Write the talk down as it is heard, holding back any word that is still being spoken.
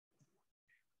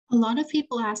A lot of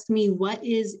people ask me, what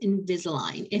is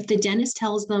Invisalign? If the dentist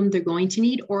tells them they're going to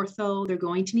need ortho, they're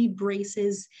going to need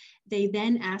braces, they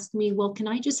then ask me, well, can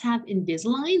I just have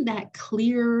Invisalign, that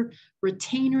clear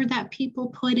retainer that people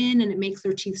put in and it makes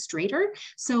their teeth straighter?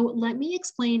 So let me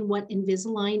explain what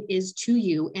Invisalign is to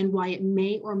you and why it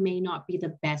may or may not be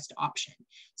the best option.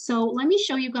 So let me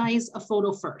show you guys a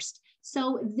photo first.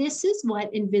 So this is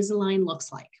what Invisalign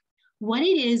looks like. What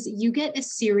it is, you get a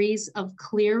series of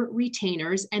clear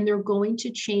retainers and they're going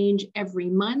to change every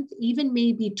month, even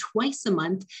maybe twice a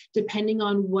month, depending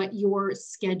on what your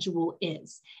schedule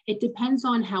is. It depends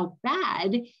on how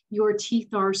bad your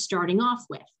teeth are starting off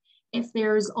with. If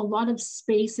there's a lot of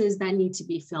spaces that need to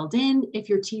be filled in, if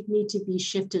your teeth need to be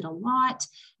shifted a lot,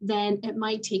 then it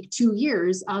might take 2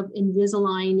 years of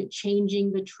Invisalign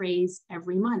changing the trays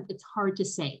every month. It's hard to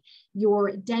say.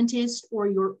 Your dentist or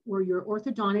your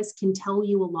orthodontist can tell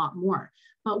you a lot more.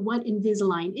 But what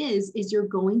Invisalign is you're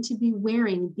going to be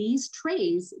wearing these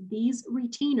trays, these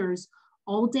retainers,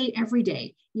 all day, every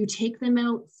day. You take them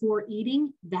out for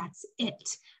eating, that's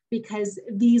it. Because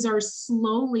these are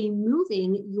slowly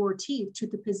moving your teeth to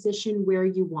the position where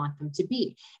you want them to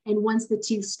be. And once the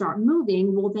teeth start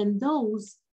moving, well, then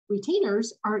those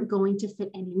retainers aren't going to fit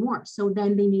anymore. So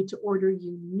then they need to order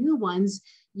you new ones.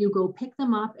 You go pick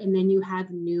them up and then you have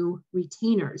new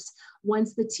retainers.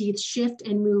 Once the teeth shift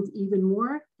and move even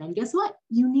more, then guess what?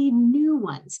 You need new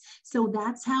ones. So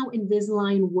that's how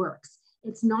Invisalign works.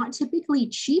 It's not typically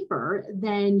cheaper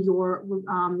than your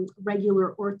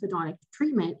regular orthodontic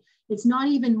treatment. It's not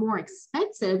even more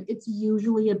expensive. It's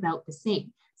usually about the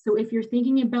same. So if you're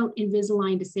thinking about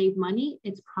Invisalign to save money,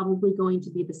 it's probably going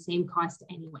to be the same cost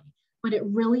anyway. But it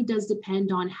really does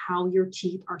depend on how your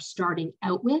teeth are starting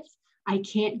out with. I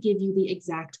can't give you the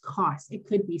exact cost. It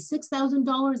could be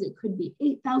 $6,000, it could be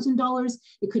 $8,000,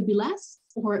 it could be less,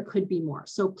 or it could be more.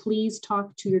 So please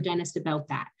talk to your dentist about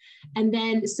that. And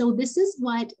then, so this is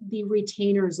what the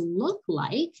retainers look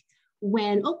like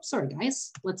when, oh, sorry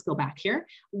guys, let's go back here,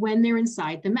 when they're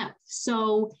inside the mouth.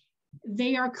 So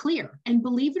they are clear. And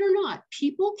believe it or not,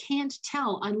 people can't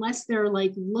tell unless they're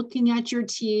like looking at your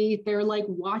teeth, they're like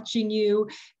watching you.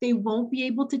 They won't be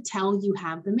able to tell you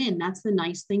have them in. That's the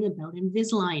nice thing about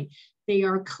Invisalign. They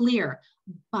are clear,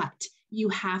 but you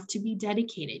have to be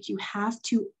dedicated. You have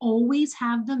to always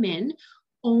have them in.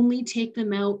 Only take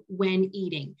them out when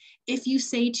eating. If you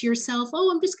say to yourself,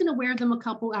 oh, I'm just going to wear them a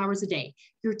couple hours a day,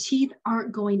 your teeth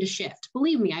aren't going to shift.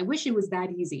 Believe me, I wish it was that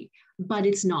easy, but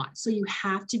it's not. So you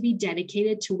have to be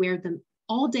dedicated to wear them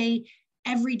all day,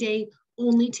 every day,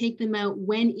 only take them out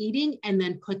when eating, and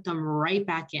then put them right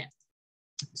back in.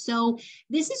 So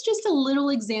this is just a little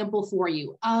example for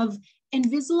you of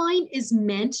Invisalign is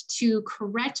meant to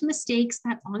correct mistakes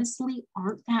that honestly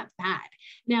aren't that bad.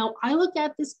 Now, I look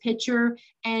at this picture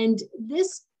and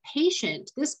this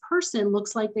patient, this person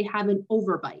looks like they have an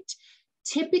overbite.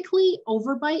 Typically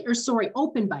open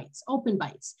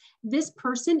bites. This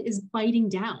person is biting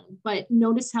down, but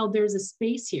notice how there's a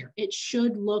space here. It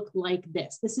should look like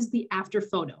this. This is the after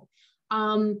photo.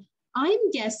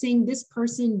 I'm guessing this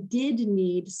person did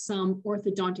need some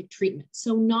orthodontic treatment.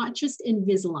 So not just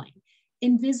Invisalign.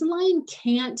 Invisalign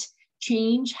can't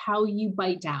change how you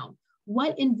bite down.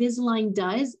 What Invisalign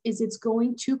does is it's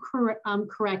going to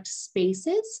correct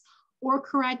spaces or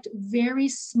correct very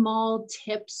small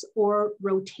tips or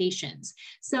rotations.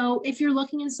 So if you're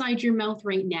looking inside your mouth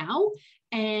right now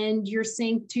and you're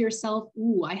saying to yourself,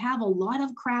 ooh, I have a lot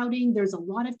of crowding, there's a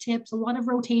lot of tips, a lot of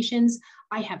rotations,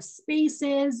 I have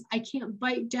spaces, I can't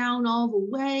bite down all the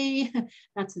way.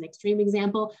 That's an extreme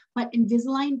example, but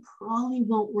Invisalign probably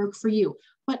won't work for you.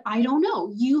 But I don't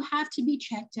know, you have to be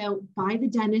checked out by the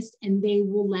dentist and they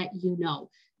will let you know.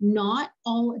 Not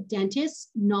all dentists,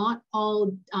 not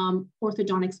all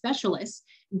orthodontic specialists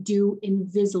do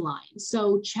Invisalign.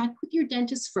 So check with your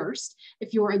dentist first.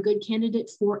 If you're a good candidate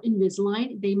for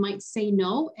Invisalign, they might say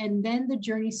no, and then the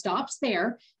journey stops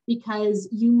there because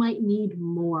you might need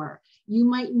more. You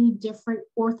might need different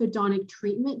orthodontic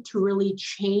treatment to really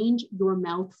change your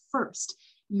mouth first.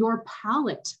 Your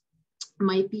palate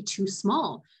might be too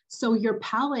small. So your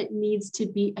palate needs to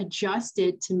be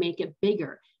adjusted to make it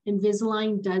bigger.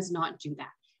 Invisalign does not do that.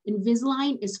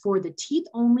 Invisalign is for the teeth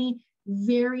only.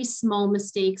 Very small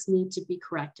mistakes need to be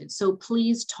corrected. So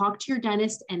please talk to your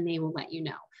dentist and they will let you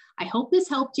know. I hope this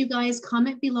helped you guys.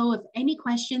 Comment below if any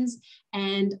questions,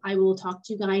 and I will talk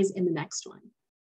to you guys in the next one.